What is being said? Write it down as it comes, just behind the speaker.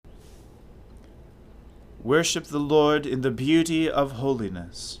Worship the Lord in the beauty of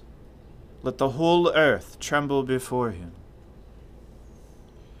holiness. Let the whole earth tremble before him.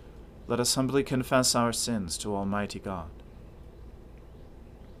 Let us humbly confess our sins to Almighty God.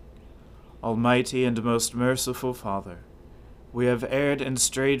 Almighty and most merciful Father, we have erred and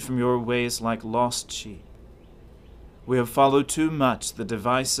strayed from your ways like lost sheep. We have followed too much the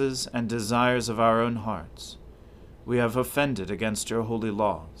devices and desires of our own hearts. We have offended against your holy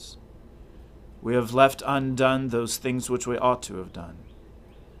laws. We have left undone those things which we ought to have done,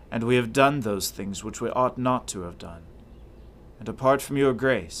 and we have done those things which we ought not to have done. And apart from your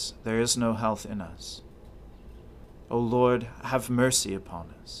grace, there is no health in us. O Lord, have mercy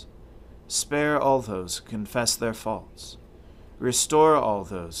upon us. Spare all those who confess their faults. Restore all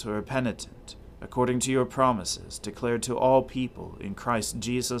those who are penitent, according to your promises declared to all people in Christ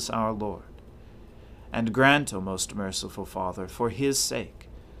Jesus our Lord. And grant, O most merciful Father, for his sake,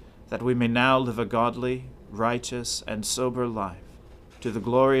 that we may now live a godly, righteous, and sober life, to the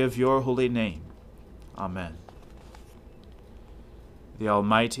glory of your holy name. Amen. The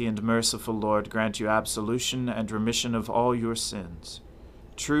Almighty and merciful Lord grant you absolution and remission of all your sins,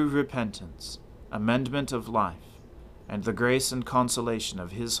 true repentance, amendment of life, and the grace and consolation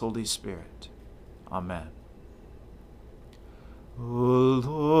of his Holy Spirit. Amen. O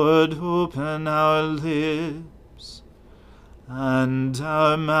Lord, open our lips, and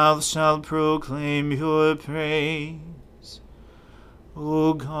our mouth shall proclaim your praise.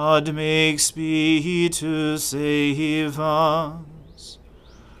 O God, make speed to save us.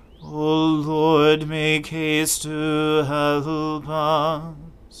 O Lord, make haste to help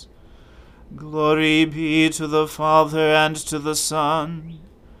us. Glory be to the Father, and to the Son,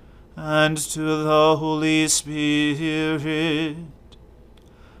 and to the Holy Spirit,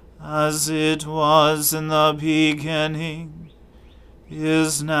 as it was in the beginning,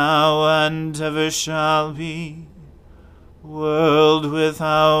 is now, and ever shall be, world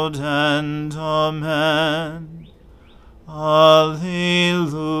without end. Amen. Alleluia.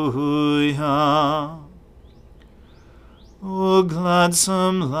 O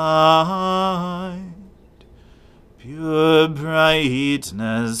gladsome light, pure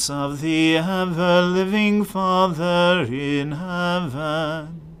brightness of the ever-living Father in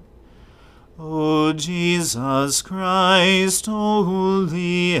heaven, O Jesus Christ,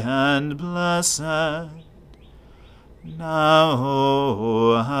 holy and blessed,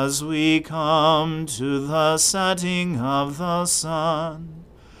 now as we come to the setting of the sun,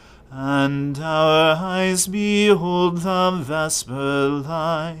 and our eyes behold the vesper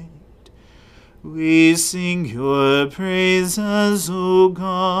light, we sing your praises, O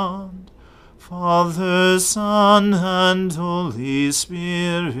God, Father, Son, and Holy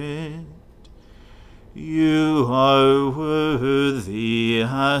Spirit. You are worthy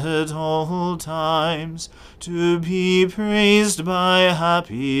at all times to be praised by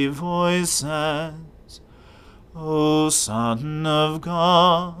happy voices, O Son of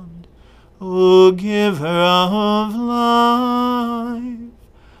God, O Giver of life,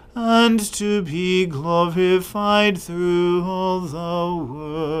 and to be glorified through all the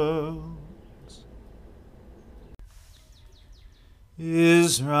worlds.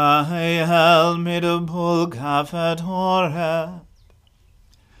 Israel made a bull calf at Horeb,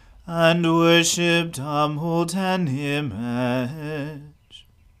 and worshipped a molten image.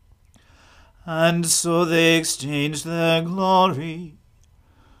 And so they exchanged their glory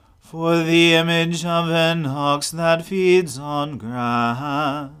for the image of an ox that feeds on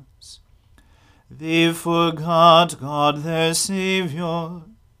grass. They forgot God their Saviour,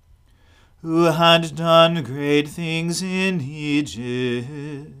 who had done great things in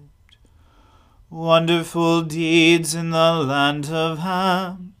Egypt, wonderful deeds in the land of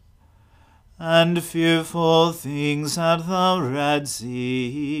Ham, and fearful things at the Red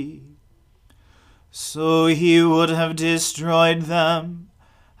Sea. So he would have destroyed them,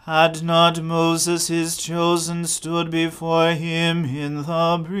 had not Moses his chosen stood before him in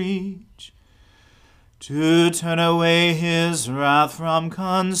the breach, to turn away his wrath from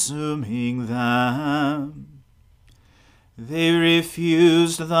consuming them. They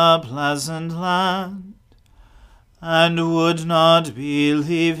refused the pleasant land, and would not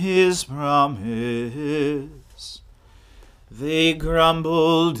believe his promise. They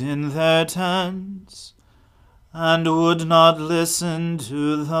grumbled in their tents, and would not listen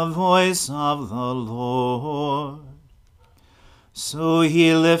to the voice of the Lord. So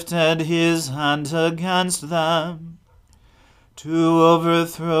he lifted his hand against them, to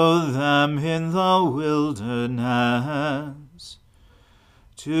overthrow them in the wilderness,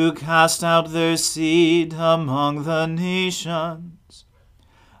 to cast out their seed among the nations,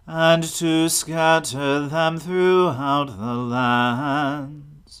 and to scatter them throughout the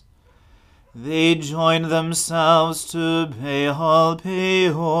lands. They joined themselves to Baal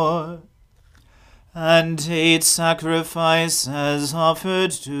Peor, and ate sacrifices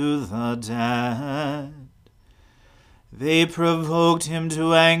offered to the dead. They provoked him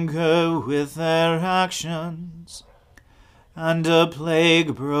to anger with their actions, and a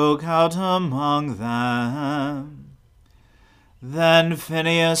plague broke out among them. Then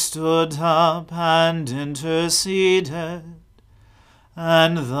Phinehas stood up and interceded,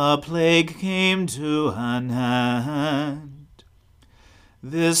 and the plague came to an end.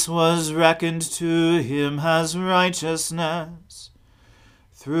 This was reckoned to him as righteousness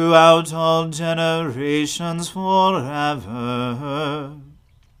throughout all generations forever.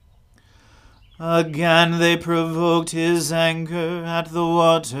 Again they provoked his anger at the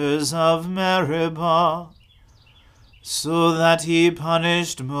waters of Meribah, so that he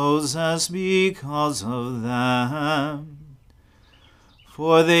punished Moses because of them.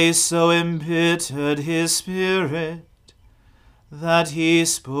 For they so embittered his spirit that he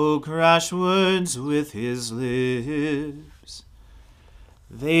spoke rash words with his lips.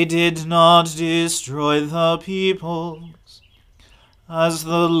 They did not destroy the peoples, as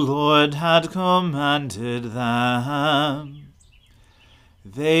the Lord had commanded them.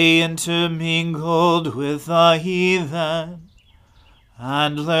 They intermingled with the heathen,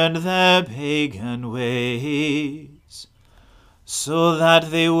 and learned their pagan ways, so that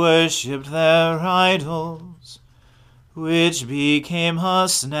they worshipped their idols, which became a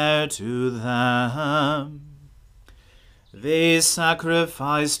snare to them. They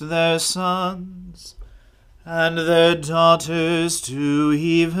sacrificed their sons and their daughters to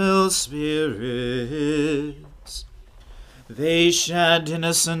evil spirits. They shed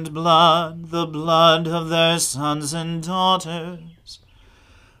innocent blood, the blood of their sons and daughters,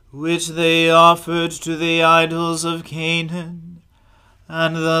 which they offered to the idols of Canaan,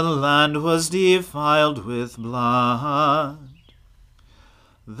 and the land was defiled with blood.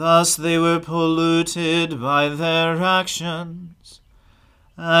 Thus they were polluted by their actions,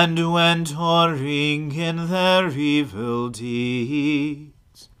 and went whoring in their evil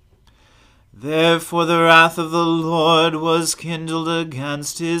deeds. Therefore the wrath of the Lord was kindled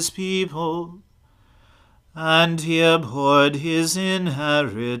against his people, and he abhorred his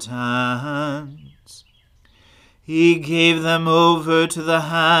inheritance. He gave them over to the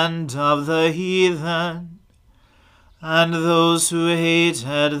hand of the heathen, and those who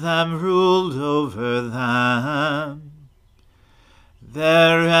hated them ruled over them.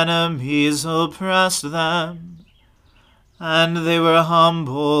 Their enemies oppressed them, and they were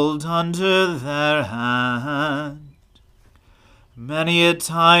humbled under their hand. Many a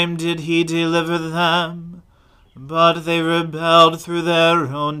time did he deliver them, but they rebelled through their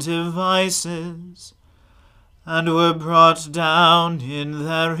own devices, and were brought down in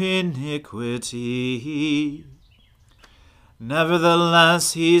their iniquity.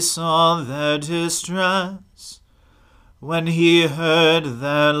 Nevertheless he saw their distress, when he heard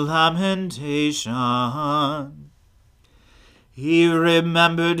their lamentation. He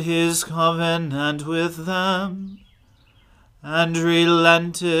remembered his covenant with them, and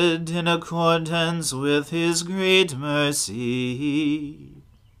relented in accordance with his great mercy.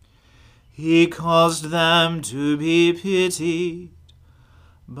 He caused them to be pitied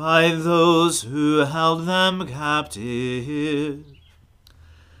by those who held them captive.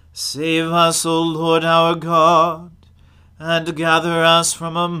 Save us, O Lord our God, and gather us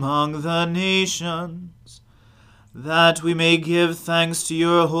from among the nations, that we may give thanks to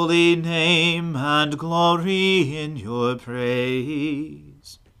your holy name and glory in your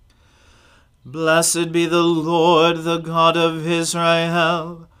praise. Blessed be the Lord, the God of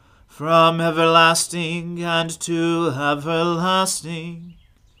Israel, from everlasting and to everlasting.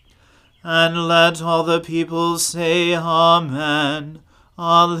 And let all the people say, Amen.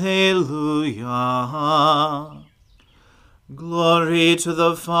 Alleluia. Glory to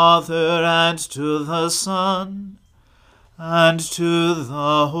the Father, and to the Son, and to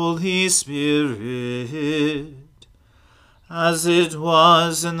the Holy Spirit, as it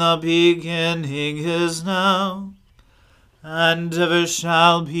was in the beginning, is now, and ever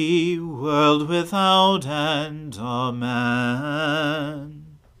shall be, world without end. Amen.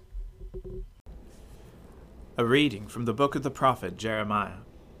 A reading from the book of the prophet Jeremiah.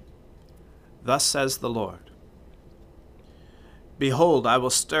 Thus says the Lord, Behold, I will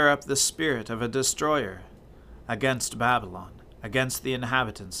stir up the spirit of a destroyer against Babylon, against the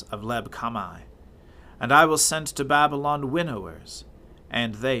inhabitants of Leb-Kamai. And I will send to Babylon winnowers,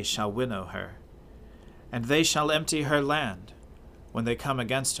 and they shall winnow her. And they shall empty her land, when they come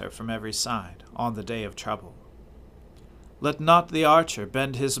against her from every side on the day of trouble. Let not the archer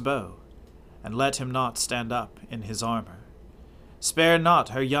bend his bow, and let him not stand up in his armor. Spare not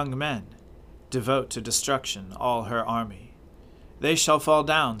her young men, devote to destruction all her army. They shall fall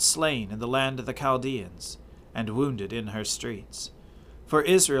down slain in the land of the Chaldeans, and wounded in her streets. For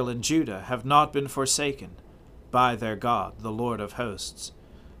Israel and Judah have not been forsaken by their God, the Lord of hosts,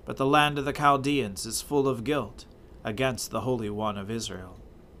 but the land of the Chaldeans is full of guilt against the Holy One of Israel.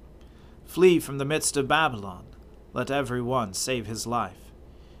 Flee from the midst of Babylon, let every one save his life.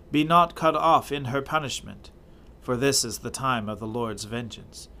 Be not cut off in her punishment, for this is the time of the Lord's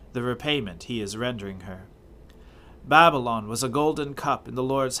vengeance, the repayment he is rendering her. Babylon was a golden cup in the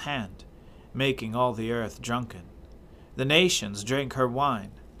Lord's hand, making all the earth drunken. The nations drank her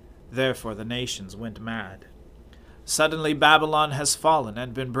wine, therefore the nations went mad. Suddenly Babylon has fallen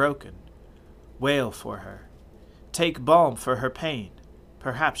and been broken. Wail for her. Take balm for her pain,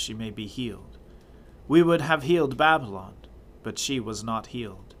 perhaps she may be healed. We would have healed Babylon, but she was not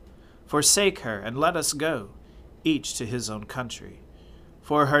healed. Forsake her, and let us go, each to his own country.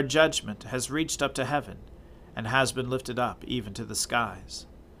 For her judgment has reached up to heaven, and has been lifted up even to the skies.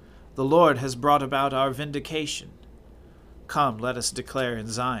 The Lord has brought about our vindication. Come, let us declare in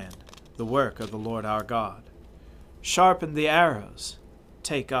Zion the work of the Lord our God. Sharpen the arrows,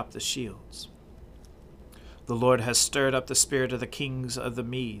 take up the shields. The Lord has stirred up the spirit of the kings of the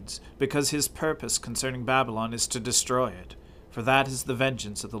Medes, because his purpose concerning Babylon is to destroy it, for that is the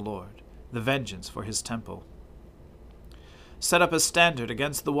vengeance of the Lord, the vengeance for his temple. Set up a standard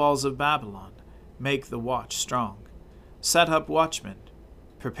against the walls of Babylon, make the watch strong. Set up watchmen,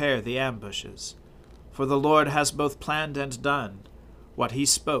 prepare the ambushes. For the Lord has both planned and done what he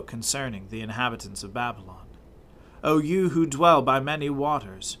spoke concerning the inhabitants of Babylon. O you who dwell by many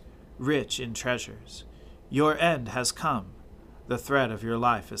waters, rich in treasures, your end has come, the thread of your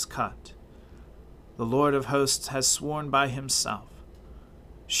life is cut. The Lord of hosts has sworn by himself,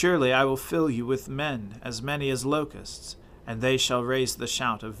 surely I will fill you with men as many as locusts, and they shall raise the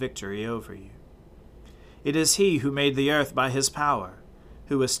shout of victory over you. It is he who made the earth by his power,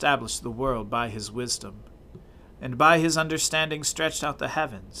 who established the world by his wisdom, and by his understanding stretched out the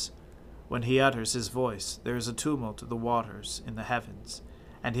heavens. When he utters his voice, there is a tumult of the waters in the heavens,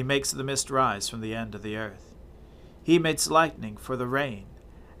 and he makes the mist rise from the end of the earth. He makes lightning for the rain,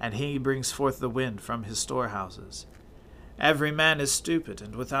 and he brings forth the wind from his storehouses. Every man is stupid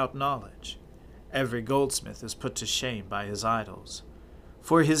and without knowledge. Every goldsmith is put to shame by his idols.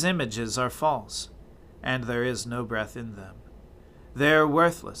 For his images are false, and there is no breath in them. They are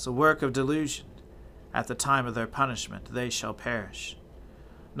worthless, a work of delusion. At the time of their punishment they shall perish.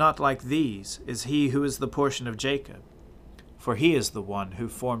 Not like these is he who is the portion of Jacob, for he is the one who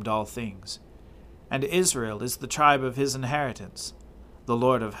formed all things. And Israel is the tribe of his inheritance. The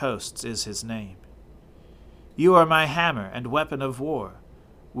Lord of hosts is his name. You are my hammer and weapon of war.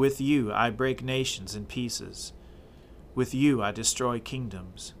 With you I break nations in pieces. With you I destroy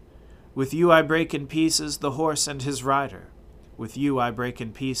kingdoms. With you I break in pieces the horse and his rider. With you I break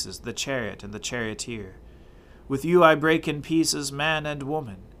in pieces the chariot and the charioteer. With you I break in pieces man and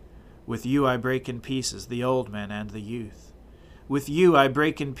woman. With you I break in pieces the old man and the youth. With you I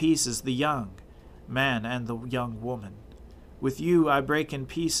break in pieces the young man and the young woman. With you I break in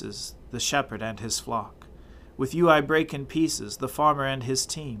pieces the shepherd and his flock. With you I break in pieces the farmer and his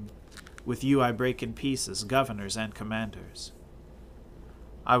team. With you I break in pieces governors and commanders.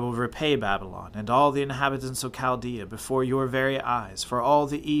 I will repay Babylon and all the inhabitants of Chaldea before your very eyes for all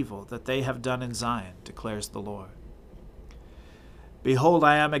the evil that they have done in Zion, declares the Lord. Behold,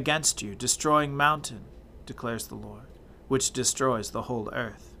 I am against you, destroying mountain, declares the Lord, which destroys the whole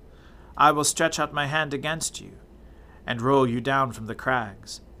earth. I will stretch out my hand against you, and roll you down from the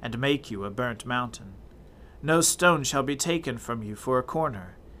crags, and make you a burnt mountain. No stone shall be taken from you for a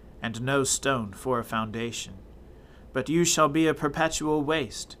corner, and no stone for a foundation. But you shall be a perpetual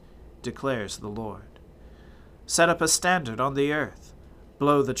waste, declares the Lord. Set up a standard on the earth,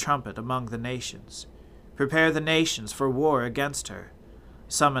 blow the trumpet among the nations. Prepare the nations for war against her.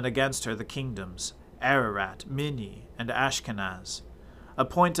 Summon against her the kingdoms, Ararat, Minni, and Ashkenaz.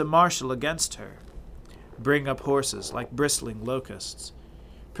 Appoint a marshal against her. Bring up horses like bristling locusts.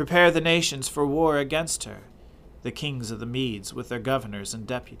 Prepare the nations for war against her, the kings of the Medes with their governors and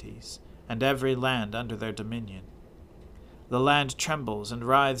deputies, and every land under their dominion. The land trembles and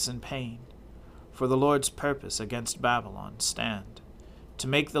writhes in pain, for the Lord's purpose against Babylon stand, to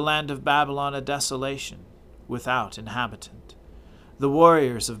make the land of Babylon a desolation, without inhabitant. The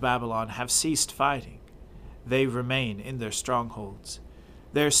warriors of Babylon have ceased fighting. They remain in their strongholds.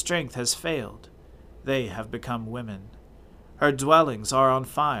 Their strength has failed. They have become women. Her dwellings are on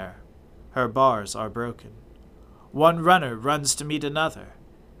fire, her bars are broken. One runner runs to meet another,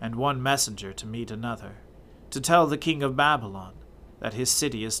 and one messenger to meet another, to tell the king of Babylon that his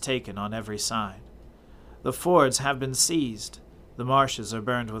city is taken on every side. The fords have been seized, the marshes are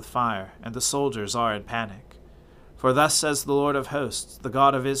burned with fire, and the soldiers are in panic. For thus says the Lord of hosts, the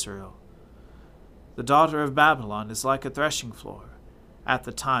God of Israel, the daughter of Babylon is like a threshing floor at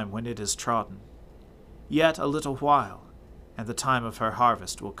the time when it is trodden. Yet a little while, and the time of her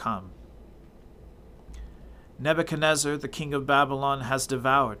harvest will come. Nebuchadnezzar, the king of Babylon, has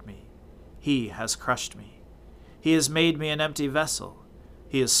devoured me. He has crushed me. He has made me an empty vessel.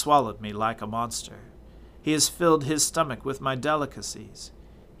 He has swallowed me like a monster. He has filled his stomach with my delicacies.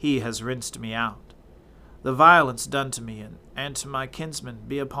 He has rinsed me out. The violence done to me and to my kinsmen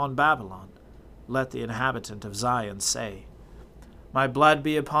be upon Babylon. Let the inhabitant of Zion say, my blood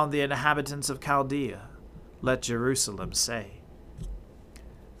be upon the inhabitants of Chaldea. Let Jerusalem say.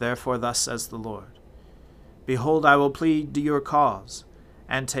 Therefore thus says the Lord, behold, I will plead your cause,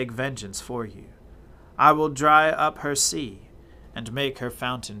 and take vengeance for you. I will dry up her sea, and make her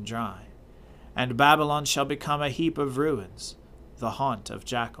fountain dry. And Babylon shall become a heap of ruins, the haunt of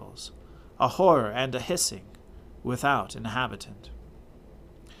jackals, a horror and a hissing, without inhabitant.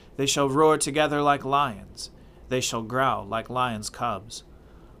 They shall roar together like lions, they shall growl like lions' cubs.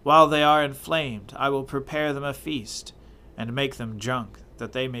 While they are inflamed, I will prepare them a feast, and make them drunk,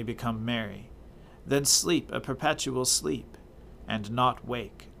 that they may become merry. Then sleep a perpetual sleep, and not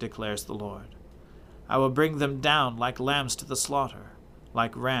wake, declares the Lord. I will bring them down like lambs to the slaughter,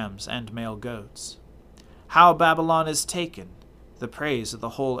 like rams and male goats. How Babylon is taken, the praise of the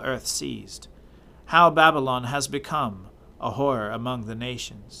whole earth seized. How Babylon has become a horror among the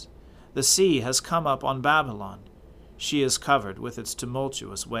nations. The sea has come up on Babylon. She is covered with its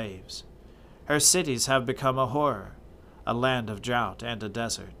tumultuous waves. Her cities have become a horror, a land of drought and a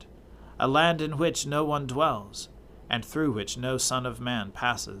desert, a land in which no one dwells, and through which no son of man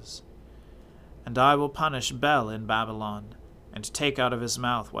passes. And I will punish Bel in Babylon, and take out of his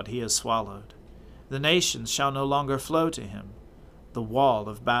mouth what he has swallowed. The nations shall no longer flow to him. The wall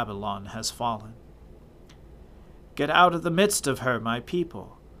of Babylon has fallen. Get out of the midst of her, my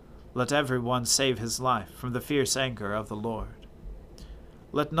people. Let every one save his life from the fierce anger of the Lord.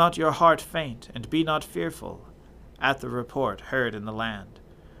 Let not your heart faint, and be not fearful, at the report heard in the land.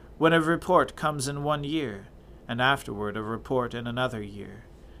 When a report comes in 1 year, and afterward a report in another year,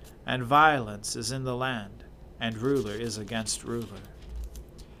 and violence is in the land, and ruler is against ruler.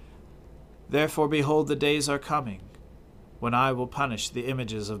 Therefore, behold, the days are coming, when I will punish the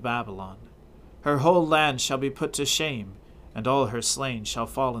images of Babylon. Her whole land shall be put to shame, and all her slain shall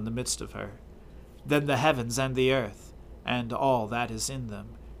fall in the midst of her. Then the heavens and the earth, and all that is in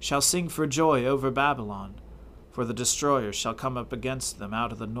them, shall sing for joy over Babylon, for the destroyer shall come up against them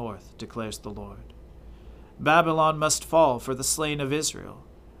out of the north, declares the Lord. Babylon must fall for the slain of Israel,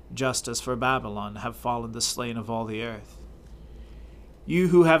 just as for Babylon have fallen the slain of all the earth. You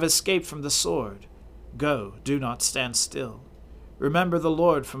who have escaped from the sword, go, do not stand still. Remember the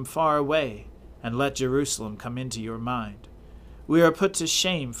Lord from far away, and let Jerusalem come into your mind. We are put to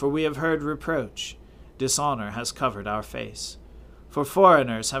shame, for we have heard reproach. Dishonor has covered our face. For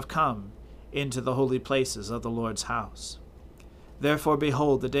foreigners have come into the holy places of the Lord's house. Therefore,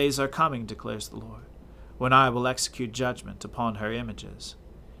 behold, the days are coming, declares the Lord, when I will execute judgment upon her images.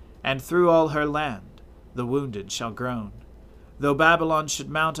 And through all her land the wounded shall groan. Though Babylon should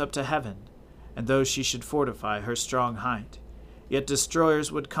mount up to heaven, and though she should fortify her strong height, yet destroyers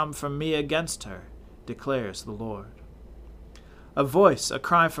would come from me against her, declares the Lord. A voice, a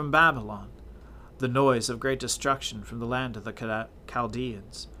cry from Babylon, the noise of great destruction from the land of the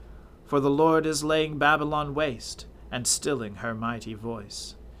Chaldeans. For the Lord is laying Babylon waste, and stilling her mighty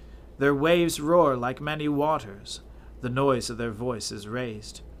voice. Their waves roar like many waters, the noise of their voice is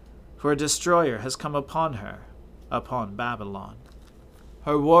raised. For a destroyer has come upon her, upon Babylon.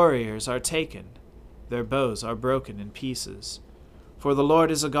 Her warriors are taken, their bows are broken in pieces. For the Lord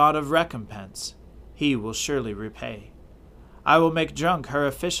is a God of recompense, he will surely repay. I will make drunk her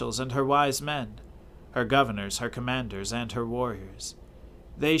officials and her wise men, her governors, her commanders, and her warriors.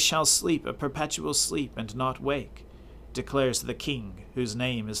 They shall sleep a perpetual sleep and not wake, declares the King, whose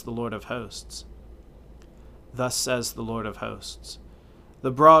name is the Lord of hosts. Thus says the Lord of hosts, the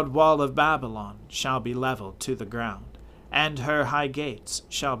broad wall of Babylon shall be leveled to the ground, and her high gates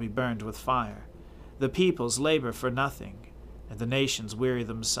shall be burned with fire. The peoples labor for nothing, and the nations weary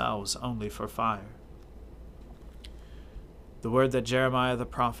themselves only for fire. The word that Jeremiah the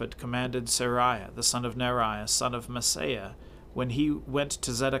prophet commanded Seraiah, the son of Neriah, son of Maaseiah, when he went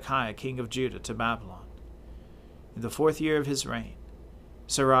to Zedekiah king of Judah to Babylon. in the 4th year of his reign.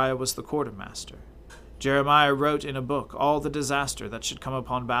 Seraiah was the quartermaster. Jeremiah wrote in a book all the disaster that should come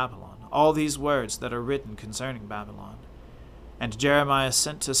upon Babylon, all these words that are written concerning Babylon. And Jeremiah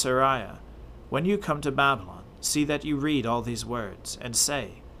sent to Seraiah, When you come to Babylon, see that you read all these words, and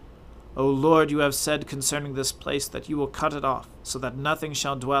say, O Lord, you have said concerning this place that you will cut it off, so that nothing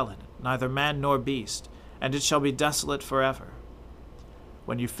shall dwell in it, neither man nor beast, and it shall be desolate forever.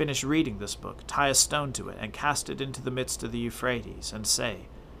 When you finish reading this book, tie a stone to it, and cast it into the midst of the Euphrates, and say,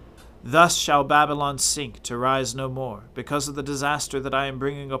 Thus shall Babylon sink to rise no more, because of the disaster that I am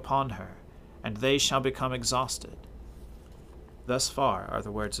bringing upon her, and they shall become exhausted. Thus far are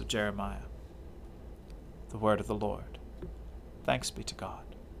the words of Jeremiah. The word of the Lord. Thanks be to God.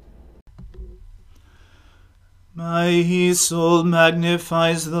 My soul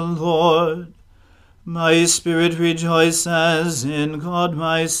magnifies the Lord. My spirit rejoices in God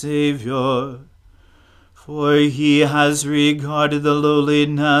my Saviour. For he has regarded the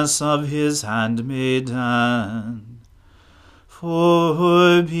lowliness of his handmaiden.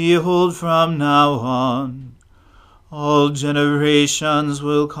 For behold, from now on, all generations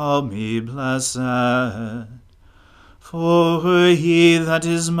will call me blessed. For he that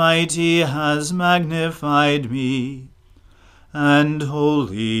is mighty has magnified me, and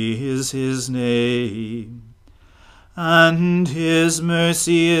holy is his name. And his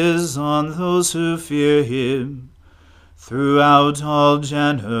mercy is on those who fear him throughout all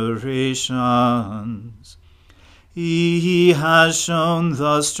generations. He has shown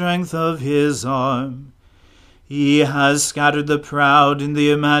the strength of his arm. He has scattered the proud in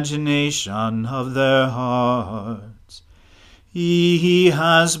the imagination of their hearts. He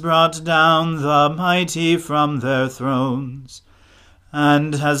has brought down the mighty from their thrones,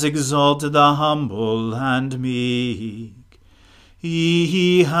 and has exalted the humble and meek.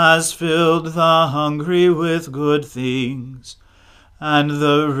 He has filled the hungry with good things, and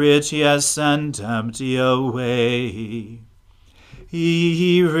the rich he has sent empty away.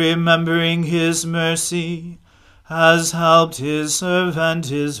 He, remembering his mercy, has helped his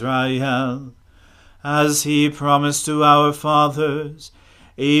servant Israel, as he promised to our fathers,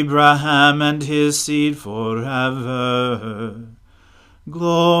 Abraham and his seed forever.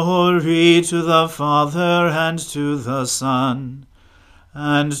 Glory to the Father, and to the Son,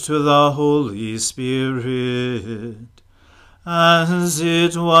 and to the Holy Spirit, as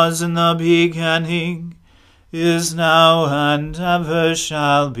it was in the beginning, is now, and ever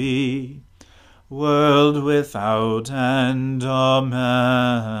shall be, world without end.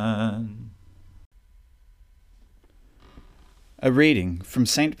 Amen. A reading from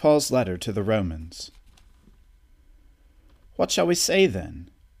St. Paul's letter to the Romans. What shall we say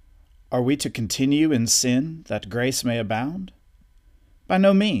then? Are we to continue in sin that grace may abound? By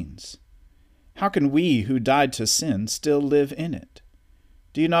no means. How can we who died to sin still live in it?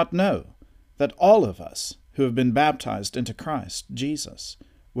 Do you not know that all of us who have been baptized into Christ Jesus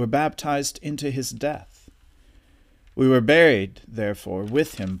were baptized into his death? We were buried, therefore,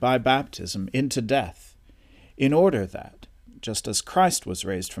 with him by baptism into death, in order that, just as Christ was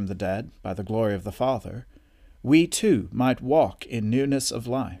raised from the dead by the glory of the Father, we too might walk in newness of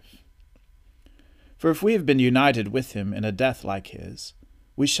life. For if we have been united with him in a death like his,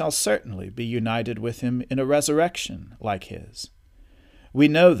 we shall certainly be united with him in a resurrection like his. We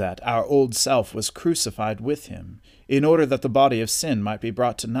know that our old self was crucified with him, in order that the body of sin might be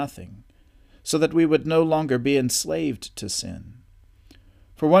brought to nothing, so that we would no longer be enslaved to sin.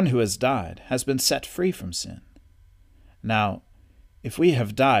 For one who has died has been set free from sin. Now, if we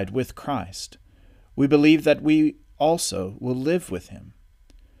have died with Christ, we believe that we also will live with him.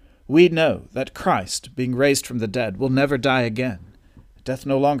 We know that Christ, being raised from the dead, will never die again. Death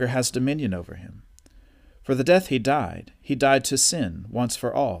no longer has dominion over him. For the death he died to sin once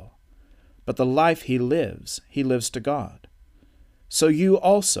for all. But the life he lives to God. So you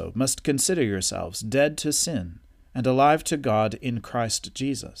also must consider yourselves dead to sin and alive to God in Christ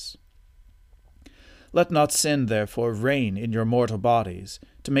Jesus. Let not sin, therefore, reign in your mortal bodies,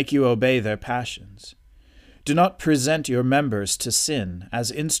 to make you obey their passions. Do not present your members to sin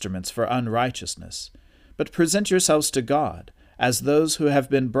as instruments for unrighteousness, but present yourselves to God as those who have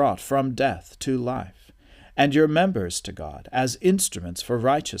been brought from death to life, and your members to God as instruments for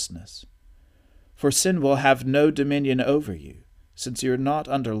righteousness. For sin will have no dominion over you, since you are not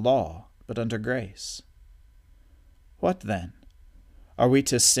under law, but under grace. What then? Are we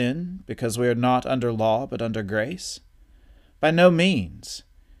to sin because we are not under law but under grace? By no means.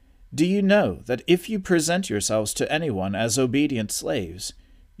 Do you know that if you present yourselves to anyone as obedient slaves,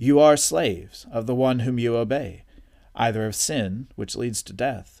 you are slaves of the one whom you obey, either of sin, which leads to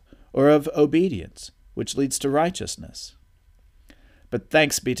death, or of obedience, which leads to righteousness. But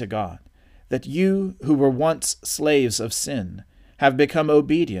thanks be to God, that you who were once slaves of sin have become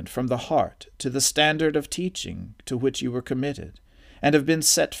obedient from the heart to the standard of teaching to which you were committed, and have been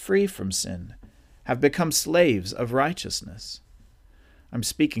set free from sin, have become slaves of righteousness. I'm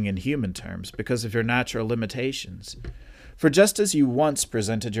speaking in human terms because of your natural limitations. For just as you once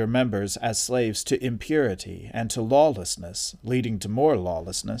presented your members as slaves to impurity and to lawlessness, leading to more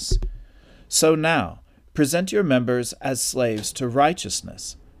lawlessness, so now present your members as slaves to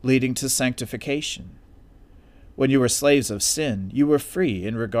righteousness, leading to sanctification. When you were slaves of sin, you were free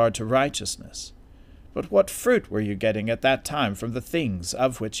in regard to righteousness. But what fruit were you getting at that time from the things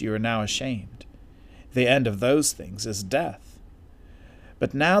of which you are now ashamed? The end of those things is death.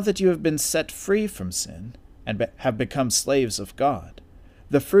 But now that you have been set free from sin, and have become slaves of God,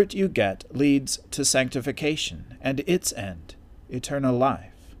 the fruit you get leads to sanctification, and its end, eternal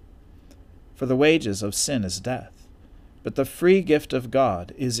life. For the wages of sin is death, but the free gift of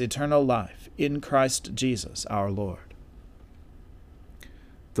God is eternal life in Christ Jesus our Lord.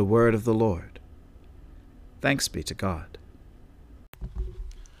 The word of the Lord. Thanks be to God.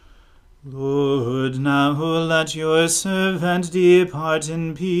 Lord, now let your servant depart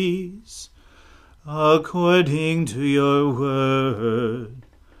in peace, according to your word.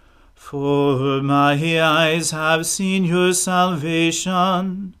 For my eyes have seen your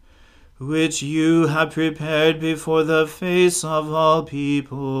salvation, which you have prepared before the face of all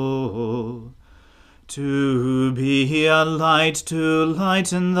people, to be a light to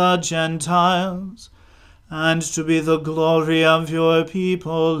lighten the Gentiles, and to be the glory of your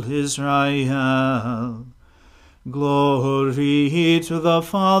people Israel. Glory to the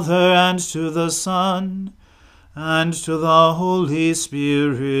Father, and to the Son, and to the Holy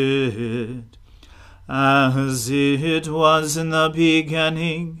Spirit, as it was in the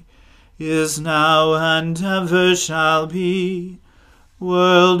beginning, is now, and ever shall be,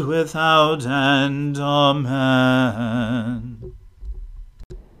 world without end. Amen.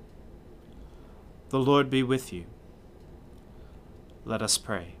 The Lord be with you. Let us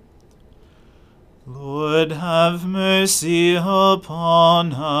pray. Lord, have mercy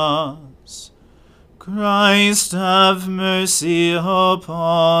upon us. Christ, have mercy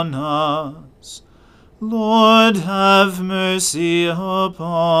upon us. Lord, have mercy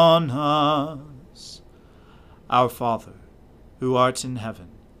upon us. Our Father, who art in heaven,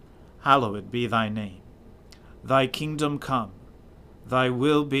 hallowed be thy name. Thy kingdom come, thy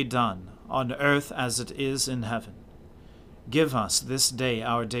will be done, on earth as it is in heaven. Give us this day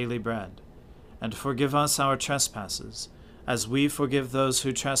our daily bread, and forgive us our trespasses, as we forgive those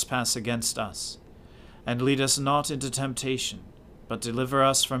who trespass against us. And lead us not into temptation, but deliver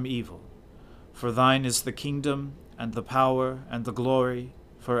us from evil. For thine is the kingdom, and the power, and the glory,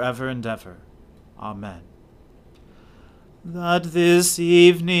 forever and ever. Amen. That this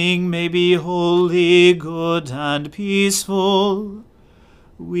evening may be holy, good, and peaceful,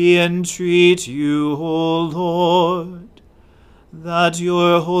 we entreat you, O Lord, that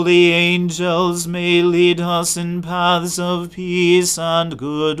your holy angels may lead us in paths of peace and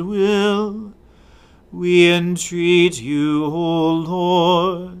goodwill. We entreat you, O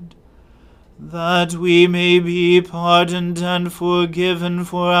Lord, that we may be pardoned and forgiven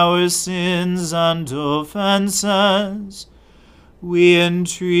for our sins and offenses. We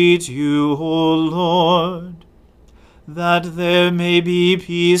entreat you, O Lord, that there may be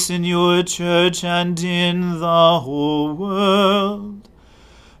peace in your church and in the whole world.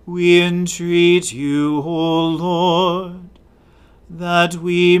 We entreat you, O Lord, that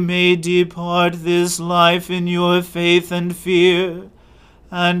we may depart this life in your faith and fear,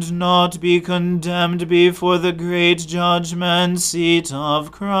 and not be condemned before the great judgment seat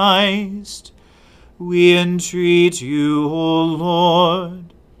of Christ. We entreat you, O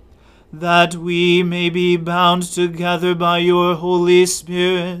Lord, that we may be bound together by your Holy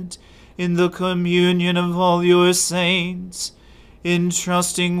Spirit in the communion of all your saints,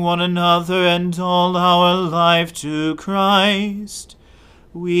 entrusting one another and all our life to Christ.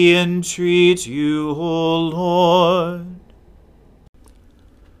 We entreat you, O Lord.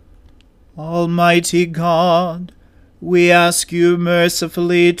 Almighty God, we ask you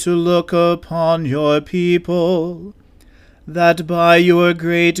mercifully to look upon your people, that by your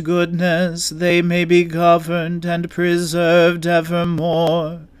great goodness they may be governed and preserved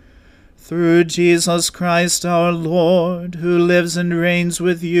evermore, through Jesus Christ our Lord, who lives and reigns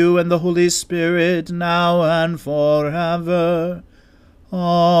with you and the Holy Spirit, now and forever.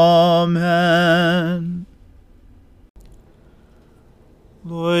 Amen.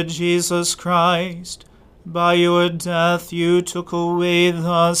 Lord Jesus Christ, By your death you took away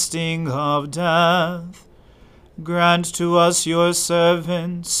the sting of death. Grant to us, your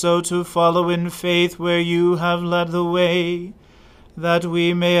servants, so to follow in faith where you have led the way, that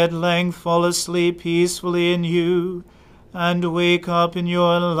we may at length fall asleep peacefully in you, and wake up in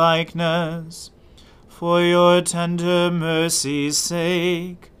your likeness. For your tender mercy's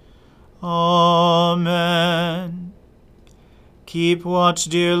sake. Amen. Keep watch,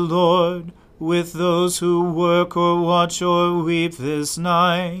 dear Lord, with those who work or watch or weep this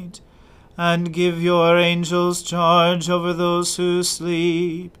night, and give your angels charge over those who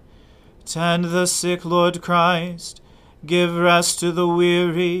sleep. Tend the sick, Lord Christ. Give rest to the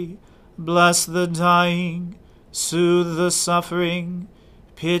weary. Bless the dying. Soothe the suffering.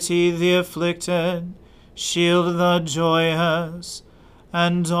 Pity the afflicted. Shield the joyous.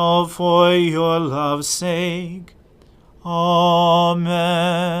 And all for your love's sake. Amen.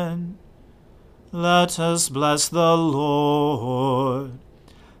 Let us bless the Lord.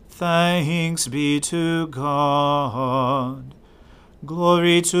 Thanks be to God.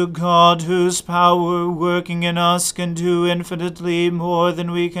 Glory to God, whose power working in us can do infinitely more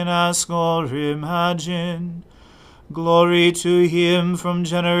than we can ask or imagine. Glory to him from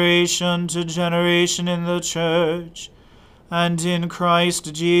generation to generation in the church, and in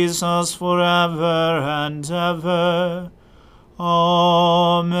Christ Jesus forever and ever.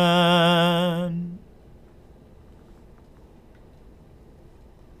 Amen.